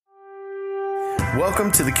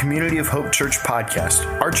Welcome to the Community of Hope Church podcast.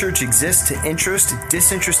 Our church exists to interest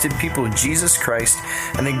disinterested people in Jesus Christ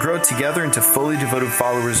and then grow together into fully devoted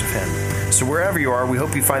followers of Him. So wherever you are, we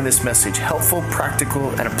hope you find this message helpful, practical,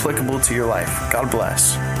 and applicable to your life. God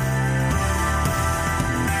bless.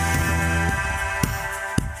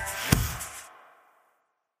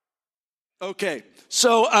 Okay,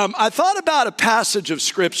 so I thought about a passage of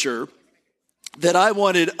Scripture that I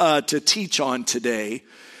wanted to teach on today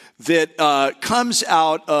that comes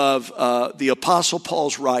out of the Apostle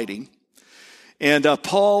Paul's writing. And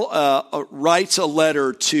Paul writes a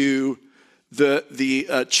letter to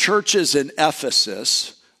the churches in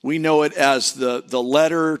Ephesus. We know it as the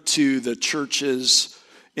letter to the churches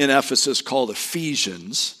in Ephesus called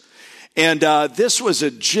Ephesians. And this was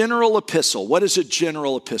a general epistle. What does a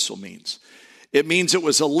general epistle means? It means it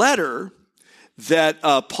was a letter that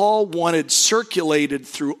Paul wanted circulated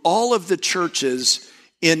through all of the churches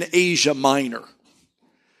in Asia Minor.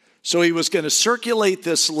 So he was going to circulate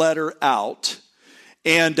this letter out,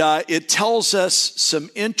 and it tells us some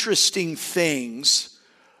interesting things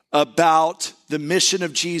about the mission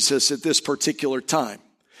of Jesus at this particular time.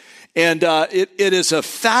 And it is a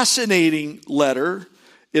fascinating letter.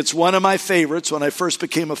 It's one of my favorites. When I first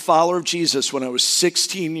became a follower of Jesus when I was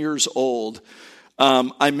 16 years old,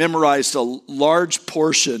 I memorized a large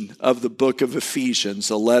portion of the book of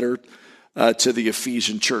Ephesians, a letter to the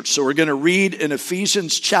Ephesian church. So we're going to read in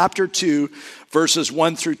Ephesians chapter 2, verses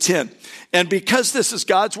 1 through 10. And because this is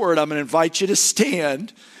God's word, I'm going to invite you to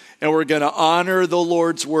stand, and we're going to honor the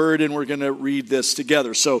Lord's word, and we're going to read this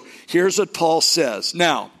together. So here's what Paul says.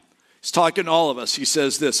 Now, he's talking to all of us. He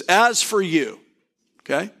says this, as for you,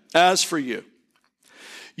 okay, as for you,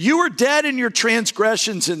 you were dead in your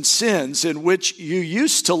transgressions and sins in which you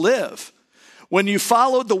used to live, when you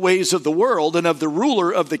followed the ways of the world and of the ruler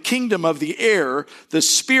of the kingdom of the air, the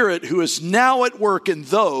Spirit who is now at work in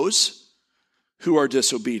those who are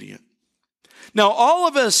disobedient. Now, all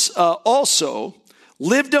of us also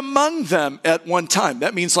lived among them at one time.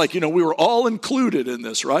 That means we were all included in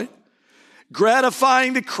this, right?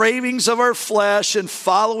 Gratifying the cravings of our flesh and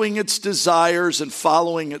following its desires and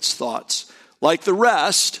following its thoughts. Like the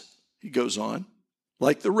rest, he goes on,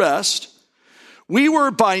 like the rest, we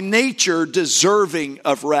were by nature deserving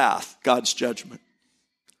of wrath, God's judgment.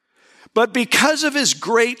 But because of his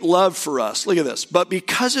great love for us, look at this, but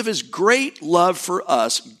because of his great love for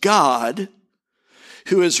us, God,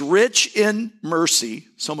 who is rich in mercy,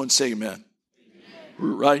 someone say amen,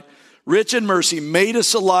 right? Rich in mercy, made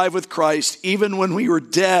us alive with Christ even when we were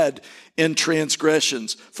dead in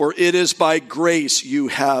transgressions. For it is by grace you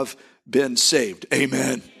have been saved.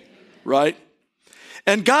 Amen. Right?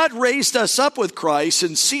 And God raised us up with Christ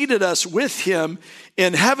and seated us with him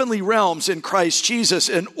in heavenly realms in Christ Jesus,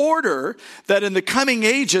 in order that in the coming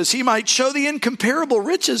ages he might show the incomparable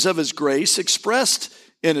riches of his grace expressed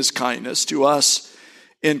in his kindness to us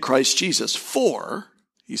in Christ Jesus. For,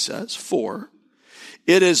 he says, for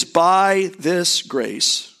it is by this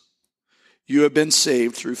grace you have been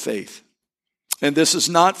saved through faith. And this is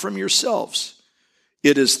not from yourselves.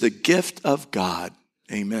 It is the gift of God.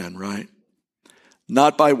 Amen, right?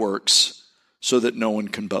 Not by works, so that no one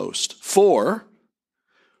can boast. For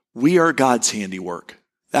we are God's handiwork.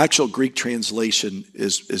 The actual Greek translation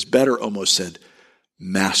is better almost said,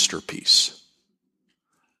 masterpiece.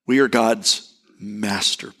 We are God's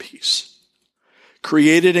masterpiece.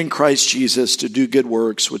 Created in Christ Jesus to do good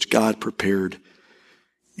works, which God prepared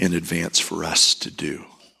in advance for us to do.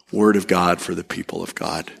 Word of God for the people of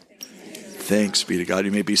God. Thanks be to God.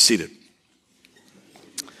 You may be seated.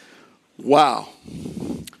 Wow.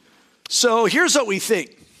 So here's what we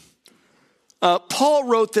think. Paul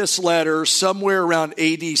wrote this letter somewhere around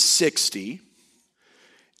AD 60,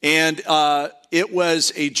 and it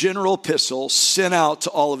was a general epistle sent out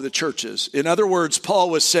to all of the churches. In other words,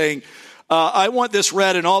 Paul was saying, I want this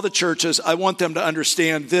read in all the churches. I want them to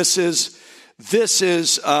understand this is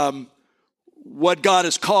what God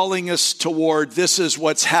is calling us toward. This is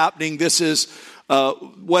what's happening. This is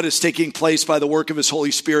what is taking place by the work of his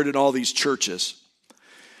Holy Spirit in all these churches.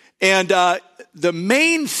 And the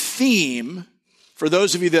main theme, for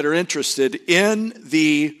those of you that are interested, in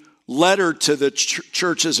the letter to the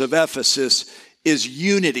churches of Ephesus is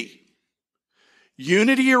unity.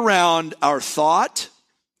 Unity around our thought,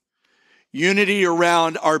 unity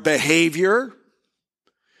around our behavior,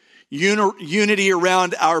 unity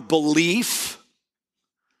around our belief,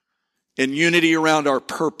 and unity around our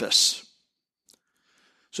purpose.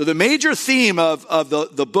 So the major theme of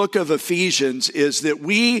the book of Ephesians is that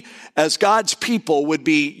we, as God's people, would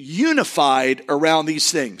be unified around these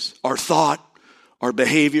things. Our thought, our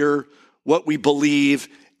behavior, what we believe,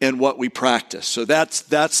 and what we practice. So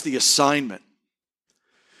that's the assignment.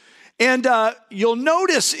 And you'll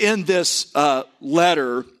notice in this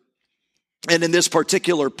letter, and in this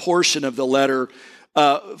particular portion of the letter,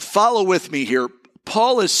 follow with me here.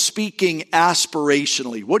 Paul is speaking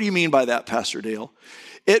aspirationally. What do you mean by that, Pastor Dale?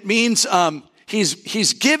 It means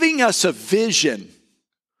he's giving us a vision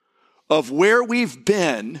of where we've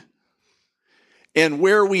been and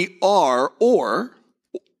where we are, or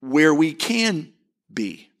where we can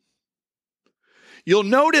be. You'll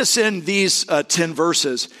notice in these 10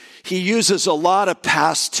 verses, he uses a lot of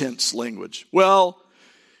past tense language. Well,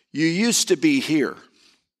 you used to be here.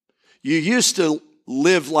 You used to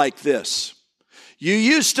live like this. You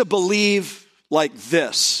used to believe like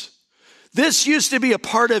this. This used to be a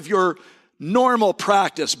part of your normal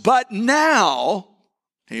practice. But now,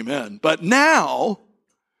 amen, but now,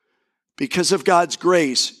 because of God's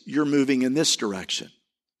grace, you're moving in this direction.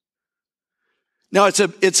 Now,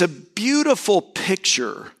 it's a beautiful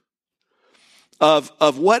picture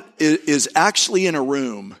of what is actually in a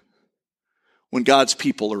room when God's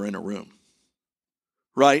people are in a room,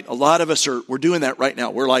 right? A lot of us we're doing that right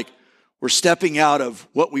now. We're stepping out of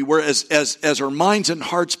what we were as our minds and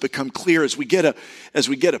hearts become clear, as we get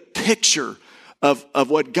a picture of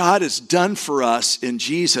what God has done for us in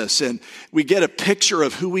Jesus, and we get a picture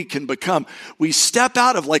of who we can become. We step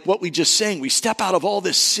out of, like what we just sang, we step out of all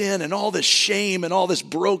this sin and all this shame and all this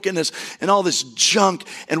brokenness and all this junk,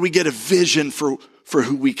 and we get a vision for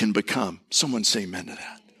who we can become. Someone say amen to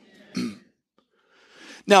that.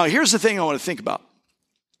 Now, here's the thing I want to think about.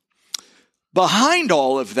 Behind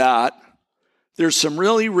all of that, there's some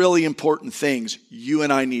really, really important things you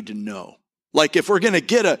and I need to know. Like if we're going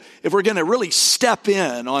to really step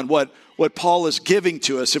in on what Paul is giving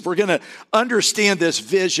to us, if we're going to understand this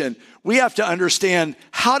vision, we have to understand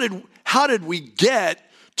how did we get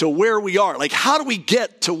to where we are? Like how do we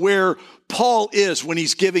get to where Paul is when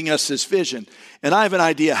he's giving us this vision? And I have an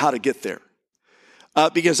idea how to get there.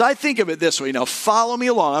 Because I think of it this way. Now follow me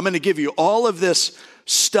along. I'm going to give you all of this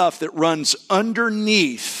stuff that runs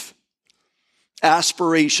underneath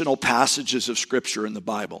aspirational passages of Scripture in the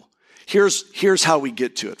Bible. Here's how we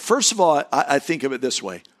get to it. First of all, I think of it this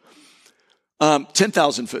way.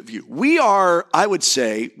 10,000 foot view. I would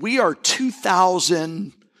say, we are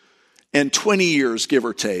 2,020 years, give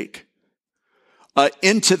or take,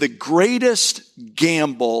 into the greatest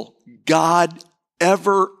gamble God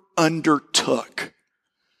ever undertook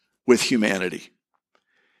with humanity.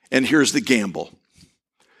 And here's the gamble.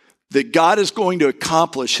 That God is going to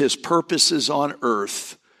accomplish his purposes on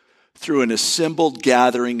earth through an assembled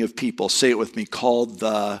gathering of people, say it with me, called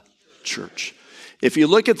the church. If you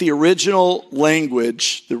look at the original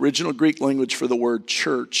language, the original Greek language for the word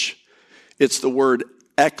church, it's the word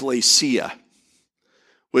ekklesia,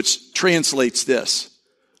 which translates this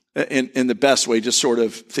in the best way. Just sort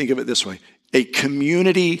of think of it this way. A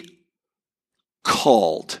community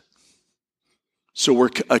called. So we're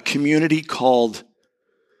a community called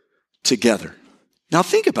together. Now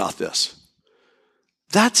think about this.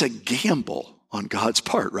 That's a gamble on God's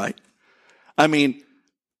part, right? I mean,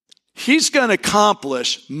 he's going to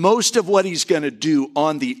accomplish most of what he's going to do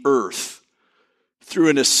on the earth through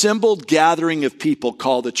an assembled gathering of people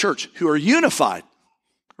called the church who are unified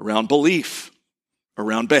around belief,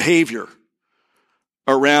 around behavior,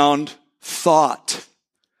 around thought,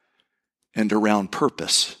 and around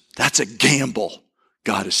purpose. That's a gamble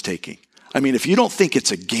God is taking. I mean, if you don't think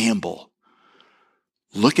it's a gamble,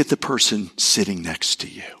 look at the person sitting next to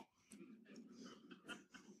you.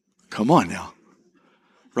 Come on now.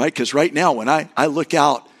 Right? Because right now when I look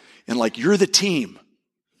out and like you're the team,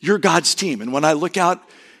 you're God's team. And when I look out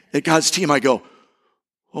at God's team, I go,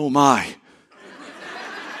 oh my.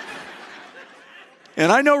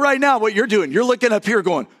 And I know right now what you're doing. You're looking up here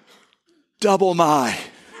going, double my.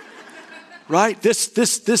 Right? This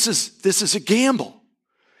is a gamble.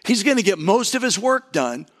 He's going to get most of his work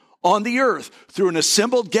done on the earth through an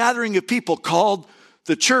assembled gathering of people called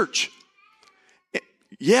the church.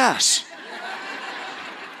 Yes.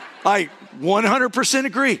 I 100%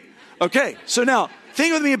 agree. Okay, so now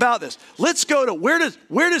think with me about this. Let's go to where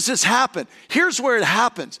does this happen? Here's where it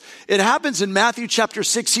happens. It happens in Matthew chapter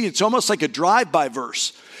 16. It's almost like a drive-by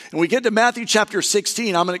verse. And we get to Matthew chapter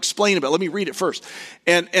 16, I'm going to explain it, but let me read it first.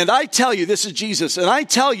 And I tell you, this is Jesus, and I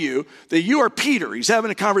tell you that you are Peter. He's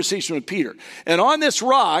having a conversation with Peter. And on this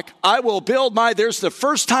rock, I will build there's the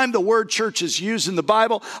first time the word church is used in the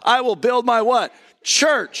Bible. I will build my what?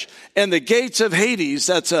 Church. And the gates of Hades,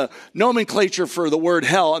 that's a nomenclature for the word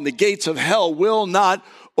hell, and the gates of hell will not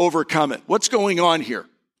overcome it. What's going on here?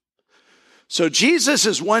 So Jesus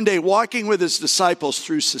is one day walking with his disciples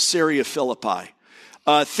through Caesarea Philippi.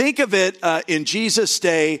 Think of it in Jesus'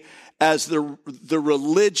 day as the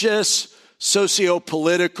religious,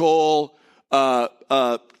 socio-political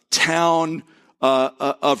town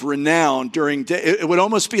of renown during day. It would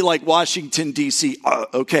almost be like Washington, D.C.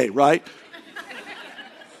 Okay, right?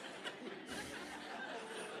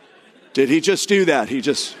 Did he just do that? He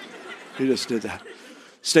just did that.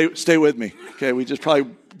 Stay with me. Okay, we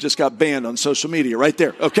probably got banned on social media right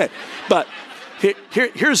there. Okay, but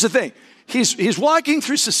here's the thing. He's walking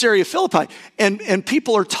through Caesarea Philippi, and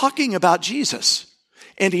people are talking about Jesus,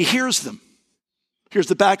 and he hears them. Here's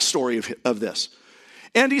the backstory of this.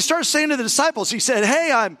 And he starts saying to the disciples, he said,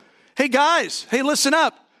 hey guys, listen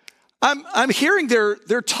up. I'm hearing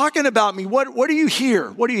they're talking about me. What do you hear?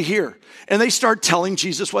 What do you hear? And they start telling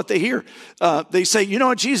Jesus what they hear. They say, you know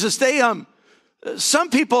what, Jesus, some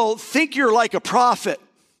people think you're like a prophet.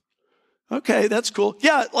 Okay, that's cool.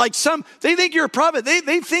 Yeah, they think you're a prophet. They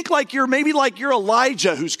think maybe you're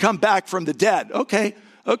Elijah who's come back from the dead. Okay.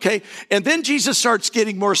 And then Jesus starts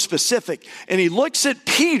getting more specific. And he looks at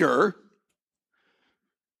Peter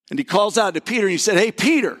and he calls out to Peter and he said, hey,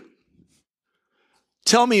 Peter,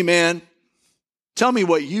 tell me, man, tell me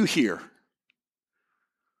what you hear.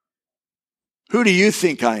 Who do you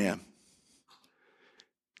think I am?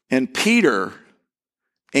 And Peter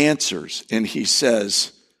answers and he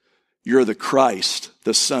says, you're the Christ,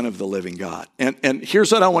 the Son of the living God. And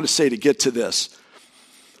here's what I want to say to get to this.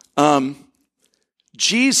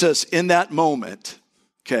 Jesus in that moment,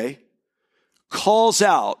 okay, calls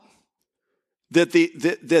out that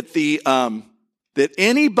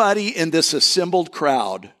anybody in this assembled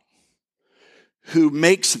crowd who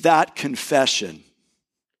makes that confession,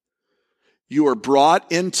 you are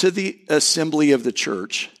brought into the assembly of the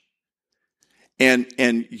church and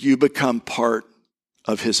you become part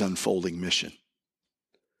of his unfolding mission.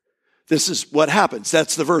 This is what happens.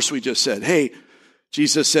 That's the verse we just said. Hey,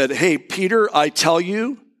 Jesus said, hey, Peter, I tell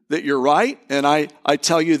you that you're right, and I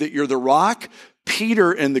tell you that you're the rock.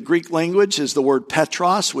 Peter in the Greek language is the word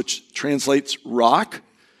Petros, which translates rock.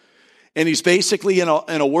 And he's basically in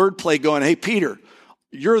a word play going, hey, Peter,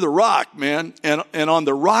 you're the rock, man. And on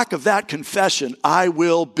the rock of that confession, I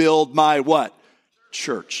will build my what?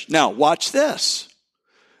 Church. Now, watch this.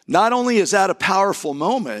 Not only is that a powerful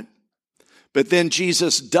moment, but then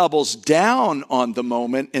Jesus doubles down on the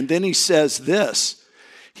moment, and then he says this.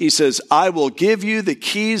 He says, I will give you the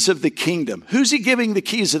keys of the kingdom. Who's he giving the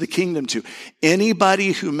keys of the kingdom to?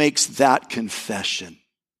 Anybody who makes that confession.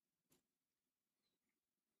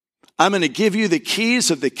 I'm going to give you the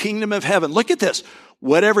keys of the kingdom of heaven. Look at this.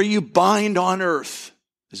 Whatever you bind on earth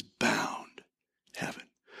is bound in heaven.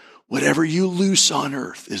 Whatever you loose on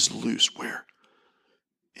earth is loose where?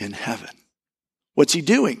 In heaven. What's he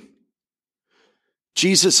doing?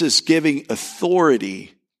 Jesus is giving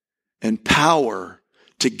authority and power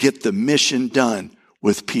to get the mission done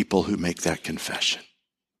with people who make that confession.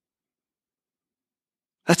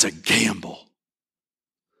 That's a gamble.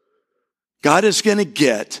 God is going to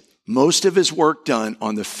get most of his work done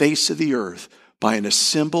on the face of the earth by an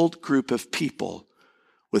assembled group of people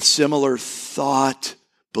with similar thought,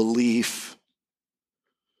 belief,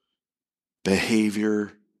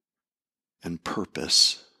 behavior, and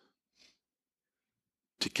purpose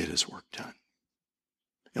to get his work done.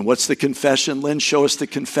 And what's the confession, Lynn? Show us the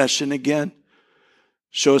confession again.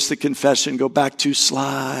 Show us the confession. Go back 2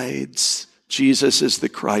 slides. Jesus is the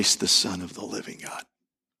Christ, the Son of the living God.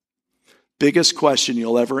 Biggest question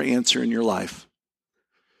you'll ever answer in your life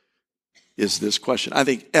is this question. I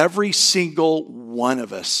think every single one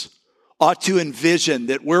of us ought to envision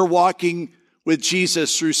that we're walking with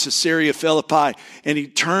Jesus through Caesarea Philippi, and he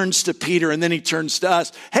turns to Peter, and then he turns to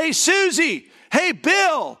us. Hey, Susie. Hey,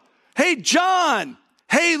 Bill. Hey, John.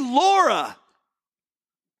 Hey, Laura.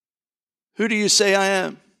 Who do you say I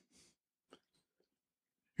am?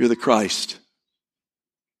 You're the Christ.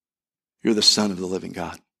 You're the Son of the living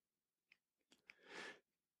God.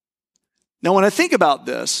 Now, when I think about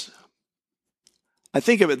this, I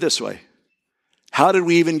think of it this way. How did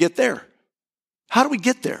we even get there? How did we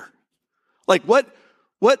get there? Like what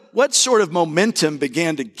sort of momentum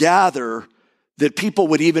began to gather that people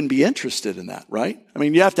would even be interested in that, right? I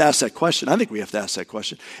mean, you have to ask that question. I think we have to ask that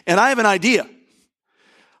question. And I have an idea.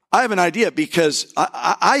 Because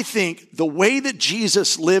I think the way that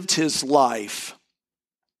Jesus lived his life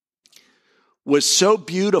was so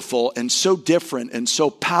beautiful and so different and so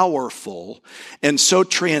powerful and so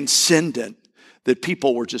transcendent that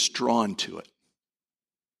people were just drawn to it.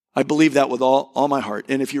 I believe that with all my heart.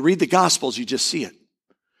 And if you read the Gospels, you just see it.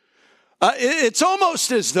 It's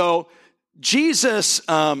almost as though Jesus,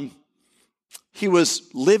 he was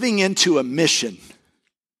living into a mission.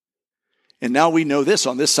 And now we know this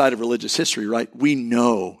on this side of religious history, right? We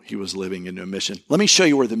know he was living into a mission. Let me show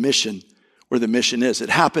you where the mission is. It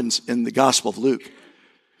happens in the Gospel of Luke.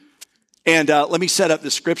 And let me set up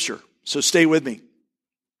the scripture. So stay with me.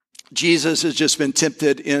 Jesus has just been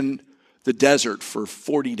tempted in the desert for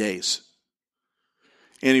 40 days.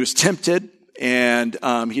 And he was tempted, and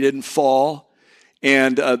he didn't fall.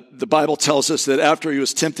 And the Bible tells us that after he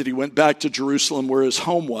was tempted, he went back to Jerusalem where his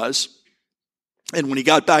home was. And when he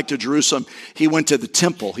got back to Jerusalem, he went to the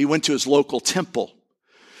temple. He went to his local temple.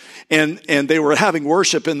 And they were having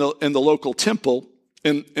worship in the local temple.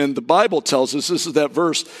 And the Bible tells us, this is that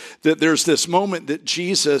verse, that there's this moment that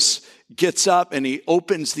Jesus gets up and he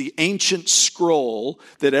opens the ancient scroll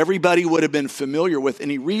that everybody would have been familiar with.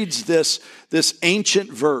 And he reads this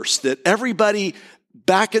ancient verse that everybody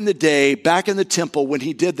back in the day, back in the temple, when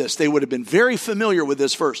he did this, they would have been very familiar with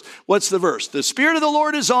this verse. What's the verse? The Spirit of the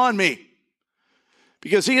Lord is on me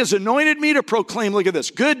because he has anointed me to proclaim, look at this,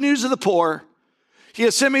 good news of the poor. He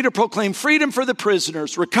has sent me to proclaim freedom for the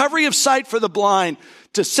prisoners, recovery of sight for the blind,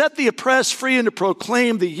 to set the oppressed free, and to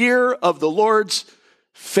proclaim the year of the Lord's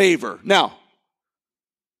favor. Now,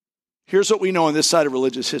 here's what we know on this side of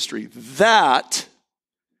religious history. That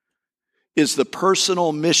is the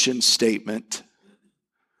personal mission statement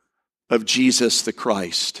of Jesus the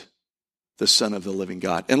Christ, the Son of the living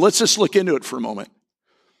God. And let's just look into it for a moment.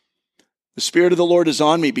 The Spirit of the Lord is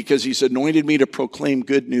on me because he's anointed me to proclaim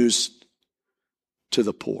good news to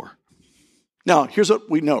the poor. Now, here's what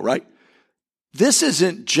we know, right? This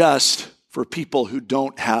isn't just for people who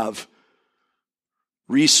don't have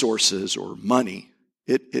resources or money.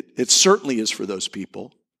 It certainly is for those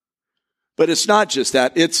people. But it's not just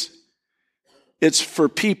that. It's for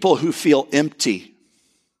people who feel empty.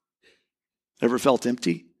 Ever felt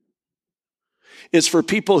empty? It's for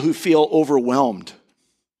people who feel overwhelmed.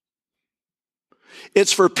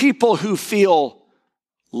 It's for people who feel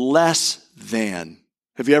less than.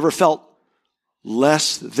 Have you ever felt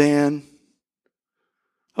less than?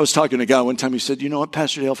 I was talking to a guy one time, he said, you know what,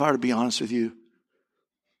 Pastor Dale, if I were to be honest with you,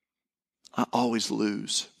 I always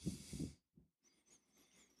lose.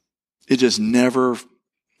 It just never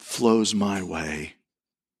flows my way.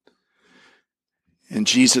 And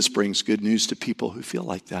Jesus brings good news to people who feel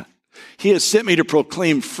like that. He has sent me to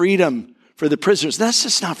proclaim freedom for the prisoners. That's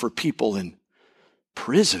just not for people in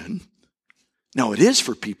prison. No, it is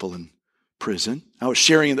for people in prison. I was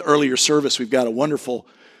sharing in the earlier service, we've got a wonderful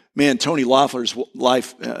man, Tony Loeffler's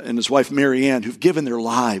life and his wife, Mary Ann, who've given their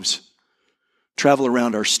lives, travel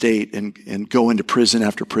around our state and go into prison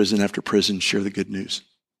after prison after prison, share the good news.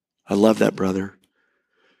 I love that, brother.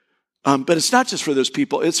 But it's not just for those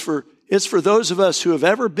people. It's for those of us who have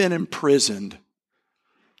ever been imprisoned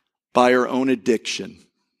by our own addiction,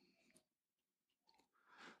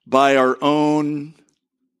 by our own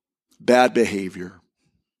bad behavior,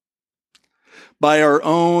 by our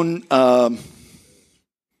own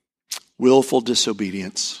willful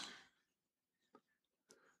disobedience,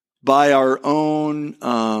 by our own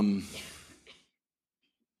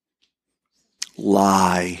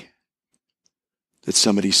lie that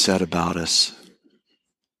somebody said about us,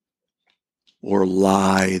 or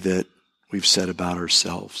lie that we've said about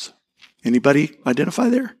ourselves. Anybody identify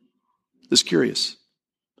there? Just curious.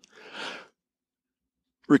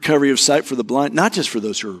 Recovery of sight for the blind, not just for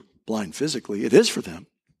those who are blind physically, it is for them.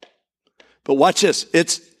 But watch this.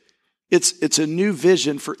 It's a new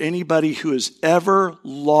vision for anybody who has ever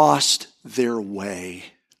lost their way.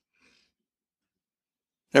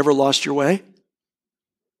 Ever lost your way?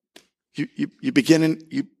 You beginning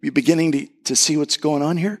to see what's going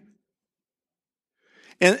on here?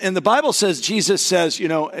 And the Bible says, Jesus says,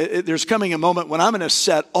 there's coming a moment when I'm going to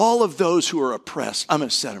set all of those who are oppressed, I'm going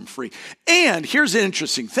to set them free. And here's an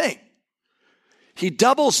interesting thing. He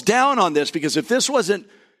doubles down on this because if this wasn't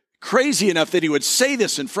crazy enough that he would say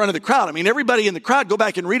this in front of the crowd, I mean, everybody in the crowd, go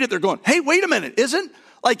back and read it, they're going, hey, wait a minute, isn't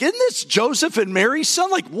this Joseph and Mary's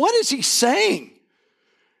son? Like, what is he saying?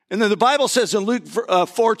 And then the Bible says in Luke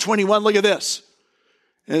 4:21, look at this.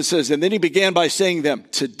 And it says, and then he began by saying to them,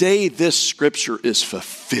 today this scripture is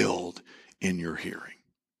fulfilled in your hearing.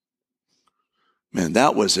 Man,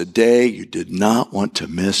 that was a day you did not want to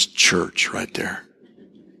miss church right there.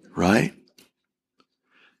 Right?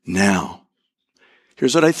 Now,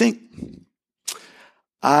 here's what I think.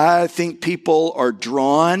 I think people are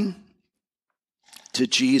drawn to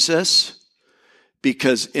Jesus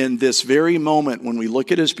because in this very moment, when we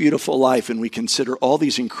look at his beautiful life and we consider all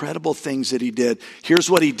these incredible things that he did, here's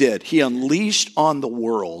what he did. He unleashed on the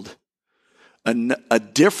world a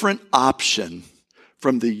different option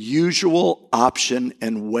from the usual option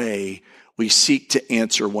and way we seek to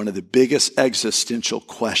answer one of the biggest existential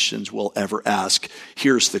questions we'll ever ask.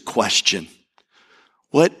 Here's the question.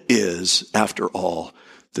 What is, after all,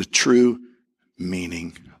 the true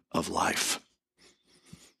meaning of life?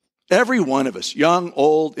 Every one of us, young,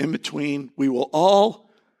 old, in between, we will all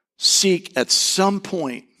seek at some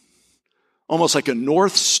point, almost like a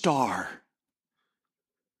North Star,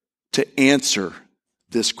 to answer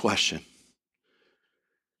this question.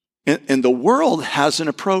 And the world has an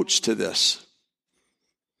approach to this.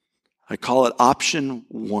 I call it option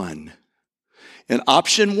one. And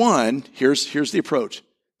option one, here's the approach.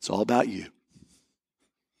 It's all about you.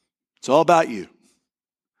 It's all about you.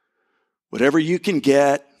 Whatever you can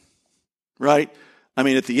get, right? I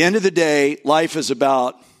mean, at the end of the day, life is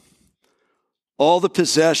about all the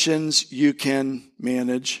possessions you can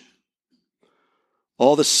manage,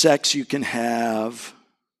 all the sex you can have,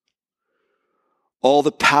 all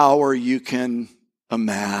the power you can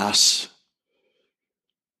amass.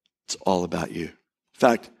 It's all about you. In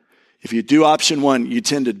fact, if you do option one, you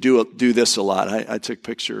tend to do this a lot. I took a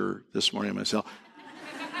picture this morning of myself.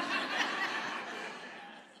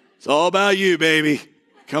 It's all about you, baby.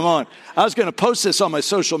 Come on. I was going to post this on my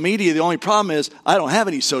social media. The only problem is I don't have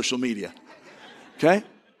any social media. Okay?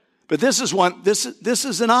 But this is one. This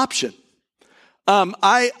is an option.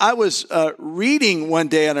 I was reading one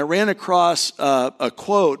day and I ran across a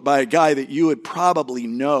quote by a guy that you would probably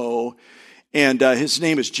know, and his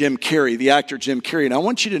name is Jim Carrey, the actor Jim Carrey. And I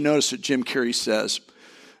want you to notice what Jim Carrey says.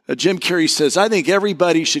 Jim Carrey says, I think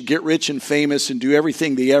everybody should get rich and famous and do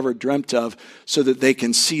everything they ever dreamt of so that they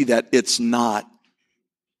can see that it's not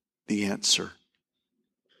the answer.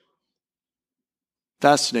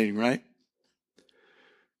 Fascinating, right?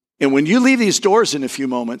 And when you leave these doors in a few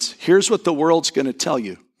moments, here's what the world's going to tell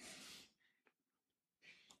you.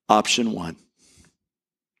 Option one.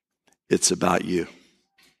 It's about you.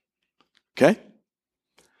 Okay?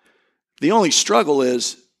 The only struggle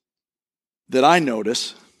is that I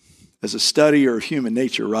notice as a studier of human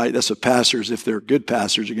nature, right? That's what pastors, if they're good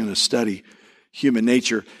pastors, are going to study human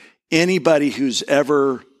nature. Anybody who's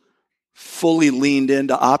ever fully leaned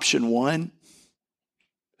into option one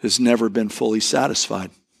has never been fully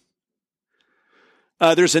satisfied.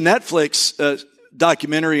 There's a Netflix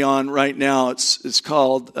documentary on right now. It's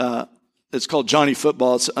called Johnny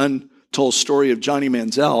Football. It's an untold story of Johnny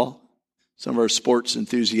Manziel. Some of our sports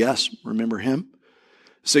enthusiasts remember him.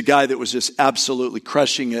 It's a guy that was just absolutely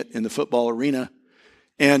crushing it in the football arena.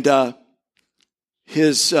 And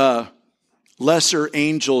his lesser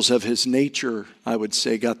angels of his nature, I would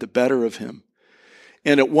say, got the better of him.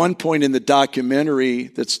 And at one point in the documentary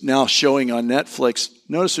that's now showing on Netflix,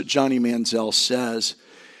 notice what Johnny Manziel says.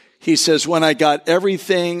 He says, when I got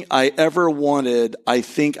everything I ever wanted, I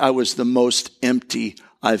think I was the most empty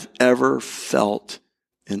I've ever felt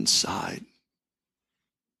inside.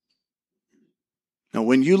 Now,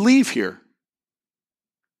 when you leave here,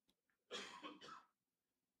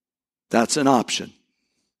 that's an option.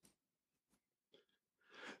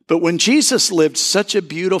 But when Jesus lived such a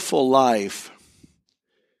beautiful life,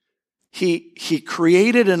 He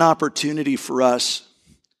created an opportunity for us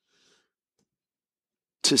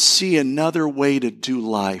to see another way to do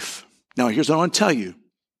life. Now, here's what I want to tell you.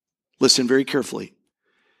 Listen very carefully.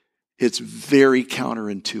 It's very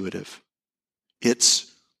counterintuitive.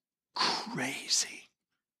 It's crazy.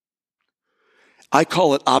 I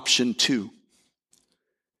call it option two.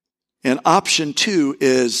 And option two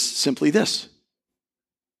is simply this.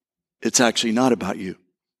 It's actually not about you.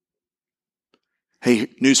 Hey,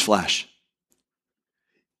 newsflash.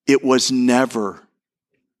 It was never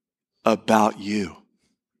about you.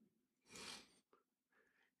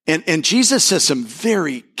 And Jesus says some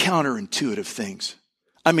very counterintuitive things.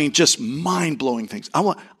 I mean, just mind-blowing things. I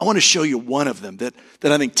want to show you one of them that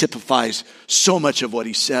I think typifies so much of what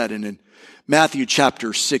he said. And in Matthew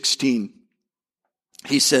chapter 16,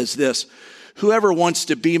 he says this, whoever wants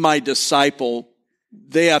to be my disciple,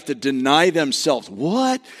 they have to deny themselves.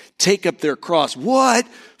 What? Take up their cross. What?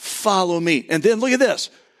 Follow me. And then look at this.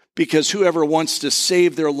 Because whoever wants to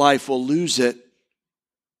save their life will lose it.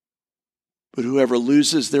 But whoever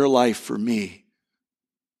loses their life for me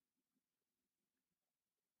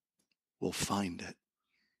will find it.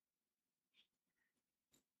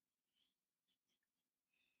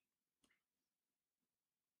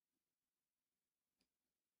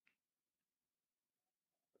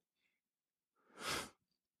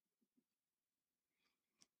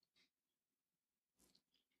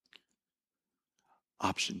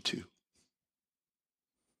 Option two.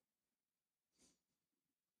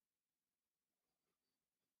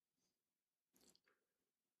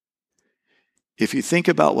 If you think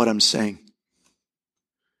about what I'm saying,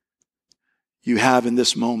 you have in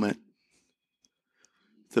this moment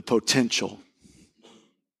the potential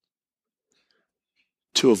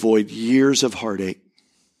to avoid years of heartache,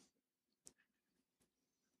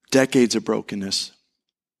 decades of brokenness,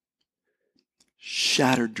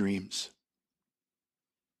 shattered dreams,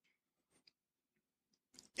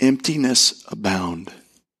 emptiness abound.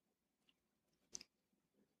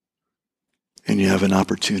 And you have an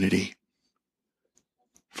opportunity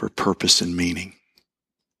for purpose and meaning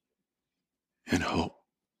and hope.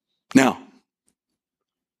 Now,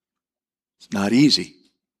 it's not easy.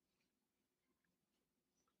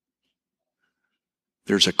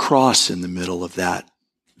 There's a cross in the middle of that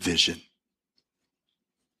vision.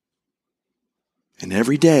 And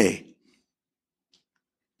every day,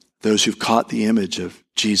 those who've caught the image of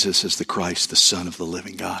Jesus as the Christ, the Son of the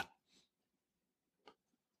living God,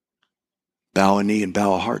 bow a knee and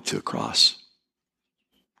bow a heart to a cross.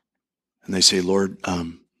 And they say, Lord,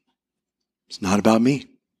 it's not about me.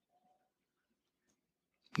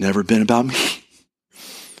 Never been about me.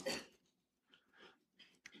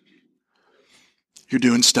 You're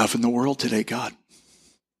doing stuff in the world today, God.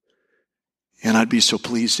 And I'd be so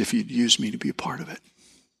pleased if you'd use me to be a part of it.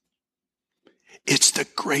 It's the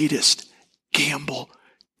greatest gamble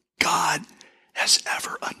God has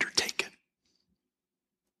ever undertaken.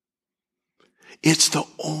 It's the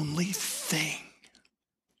only thing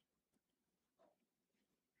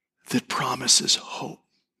that promises hope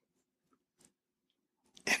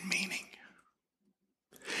and meaning.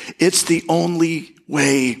 It's the only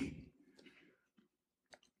way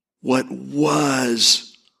what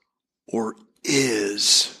was or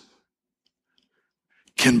is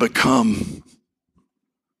can become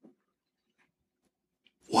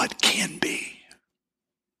what can be.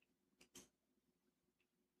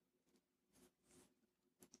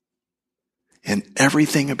 And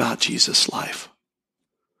everything about Jesus' life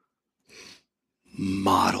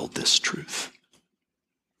modeled this truth.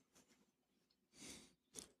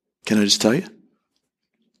 Can I just tell you? It's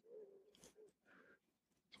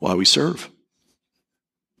why we serve.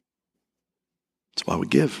 It's why we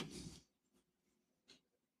give.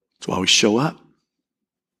 It's why we show up.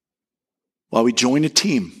 Why we join a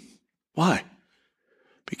team. Why?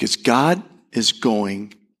 Because God is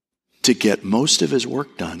going to get most of his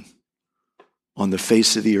work done on the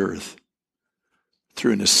face of the earth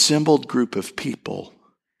through an assembled group of people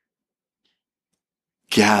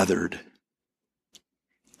gathered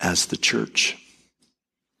as the church.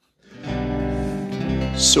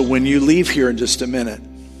 So when you leave here in just a minute,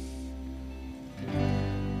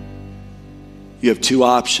 you have two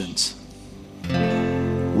options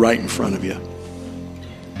right in front of you.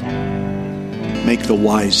 Make the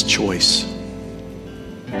wise choice.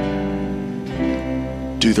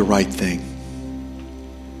 Do the right thing.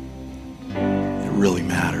 It really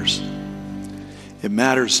matters. It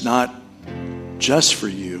matters not just for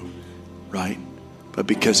you, right? But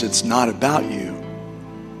because it's not about you.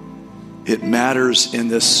 It matters in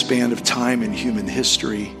this span of time in human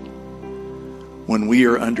history when we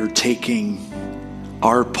are undertaking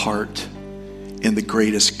our part in the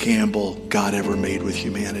greatest gamble God ever made with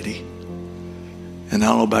humanity. And I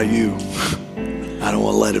don't know about you, I don't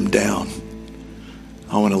want to let him down.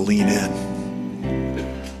 I want to lean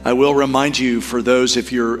in. I will remind you, for those,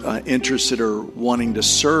 if you're interested or wanting to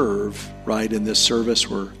serve, right, in this service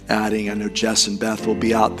we're adding, I know Jess and Beth will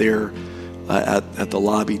be out there at the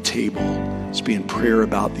lobby table. Let's be in prayer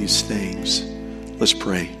about these things. Let's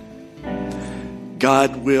pray.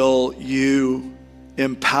 God, will you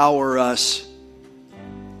empower us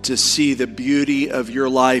to see the beauty of your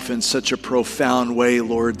life in such a profound way,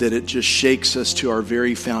 Lord, that it just shakes us to our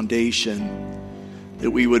very foundation, that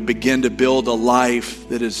we would begin to build a life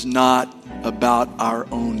that is not about our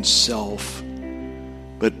own self,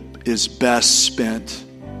 but is best spent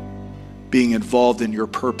being involved in your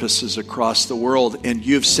purposes across the world. And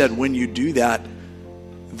you've said when you do that,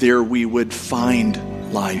 there we would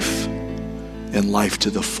find life and life to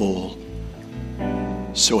the full.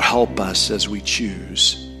 So help us as we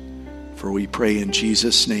choose. For we pray in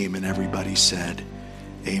Jesus' name, and everybody said,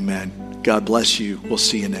 amen. God bless you. We'll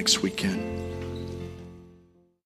see you next weekend.